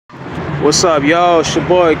What's up, y'all? It's your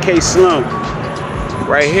boy K Slim.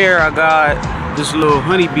 Right here, I got this little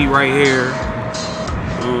honeybee right here.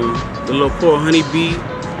 The little poor honeybee.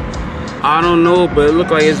 I don't know, but it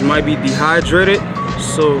looks like it might be dehydrated.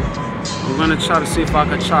 So I'm gonna try to see if I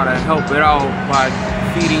can try to help it out by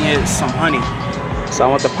feeding it some honey. So I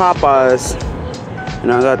want the Popeyes,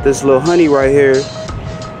 and I got this little honey right here.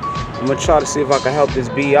 I'm gonna try to see if I can help this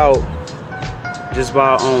bee out just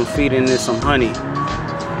by feeding it some honey.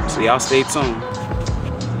 So y'all stay tuned.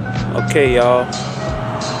 Okay, y'all.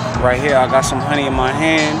 Right here, I got some honey in my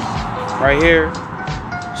hand. Right here.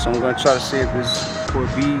 So I'm gonna try to see if this poor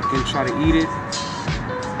bee can try to eat it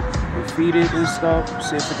and feed it and stuff.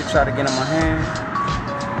 See if it can try to get in my hand.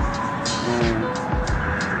 And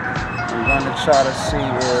I'm gonna try to see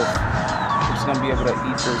if it's gonna be able to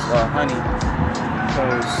eat this honey.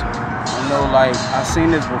 Because I know, like, I've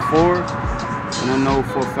seen this before. And I know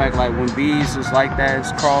for a fact, like, when bees is like that,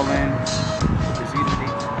 it's crawling, it's eating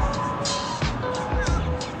it.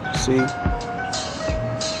 See?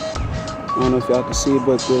 I don't know if y'all can see it,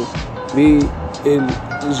 but the bee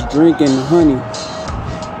is drinking the honey.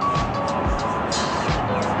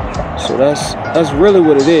 So that's really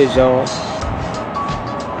what it is, y'all.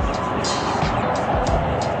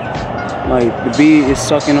 Like, the bee is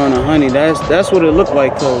sucking on the honey. That's what it looked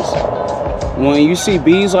like, cause when you see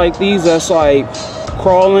bees like these that's like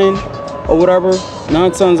crawling or whatever,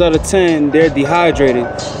 9 times out of 10 they're dehydrated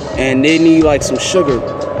and they need like some sugar.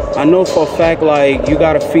 I know for a fact, like, you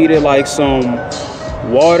gotta feed it like some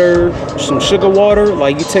water, some sugar water.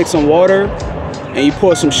 Like, you take some water and you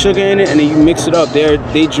pour some sugar in it and then you mix it up.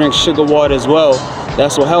 They drink sugar water as well.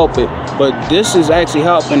 That's what help it. But this is actually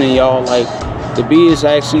helping it, y'all. Like, the bee is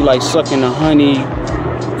actually like sucking the honey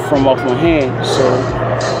from off my hand. So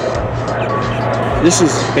this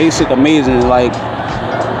is basic amazing, like,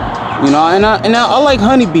 you know, and I like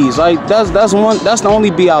honeybees. Like, that's the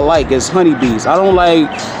only bee I like is honeybees. I don't like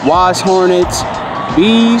wise hornets.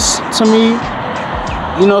 Bees, to me,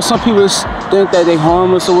 you know, some people think that they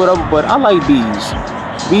harmless or whatever, but I like bees.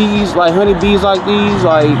 Bees, like honeybees like these,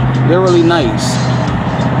 like, they're really nice.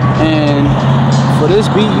 And for this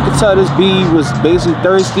bee, you can tell this bee was basically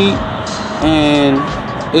thirsty and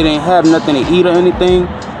it ain't have nothing to eat or anything.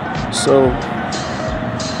 So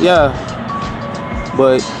yeah,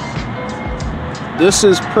 but this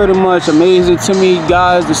is pretty much amazing to me,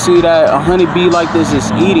 guys, to see that a honeybee like this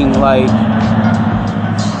is eating. Like,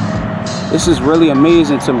 this is really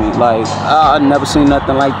amazing to me. Like, I've never seen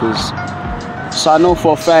nothing like this. So I know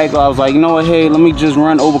for a fact, I was like, you know what, hey, let me just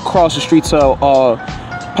run over across the street to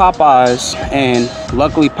Popeyes. And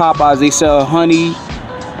luckily Popeyes, they sell honey,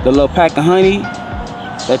 the little pack of honey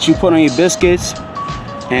that you put on your biscuits.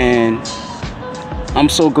 And I'm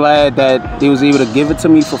so glad that they was able to give it to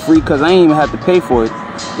me for free, because I didn't even have to pay for it.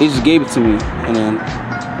 They just gave it to me, and then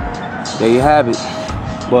there you have it.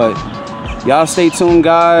 But y'all stay tuned,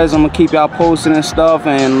 guys. I'm gonna keep y'all posted and stuff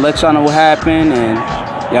and let y'all know what happened, and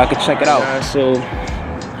y'all can check it out. So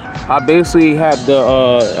I basically have the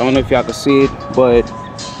I don't know if y'all can see it, but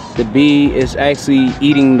the bee is actually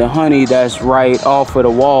eating the honey that's right off of the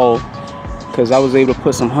wall, because I was able to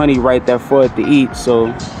put some honey right there for it to eat.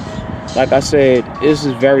 So like I said, this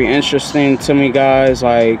is very interesting to me, guys.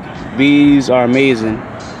 Like, bees are amazing.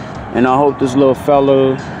 And I hope this little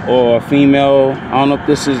fella or a female, I don't know if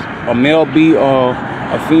this is a male bee or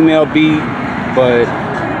a female bee, but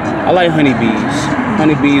I like honeybees.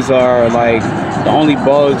 Honeybees are like the only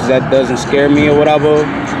bugs that doesn't scare me or whatever.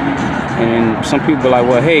 And some people are like,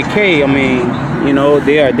 well, hey, Kay, I mean, you know,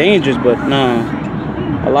 they are dangerous, but nah,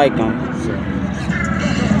 I like them.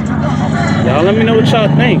 Y'all let me know what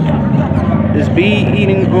y'all think. This bee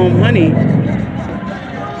eating honey,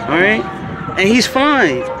 all right, and he's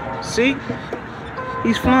flying. See,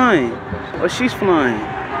 he's flying, or she's flying.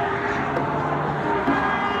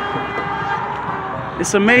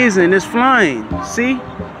 It's amazing. It's flying. See,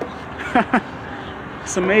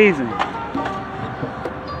 it's amazing.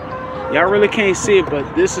 Y'all really can't see it,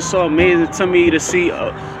 but this is so amazing to me to see.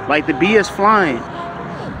 Like, the bee is flying,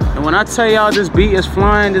 and when I tell y'all this bee is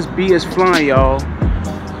flying, y'all.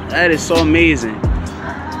 That is so amazing.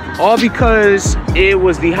 All because it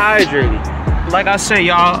was dehydrated. Like I said,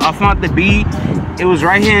 y'all, I found the bee. It was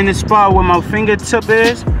right here in this spot where my fingertip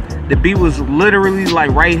is. The bee was literally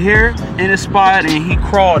like right here in the spot, and he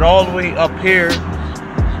crawled all the way up here.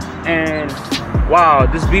 And wow,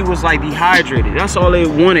 this bee was like dehydrated. That's all it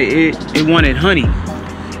wanted. It wanted honey.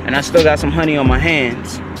 And I still got some honey on my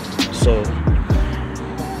hands. So,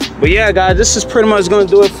 but yeah, guys, this is pretty much gonna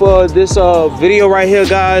do it for this video right here,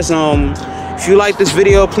 guys. If you like this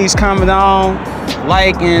video, please comment down,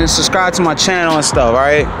 like, and subscribe to my channel and stuff. All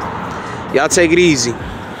right. Y'all take it easy.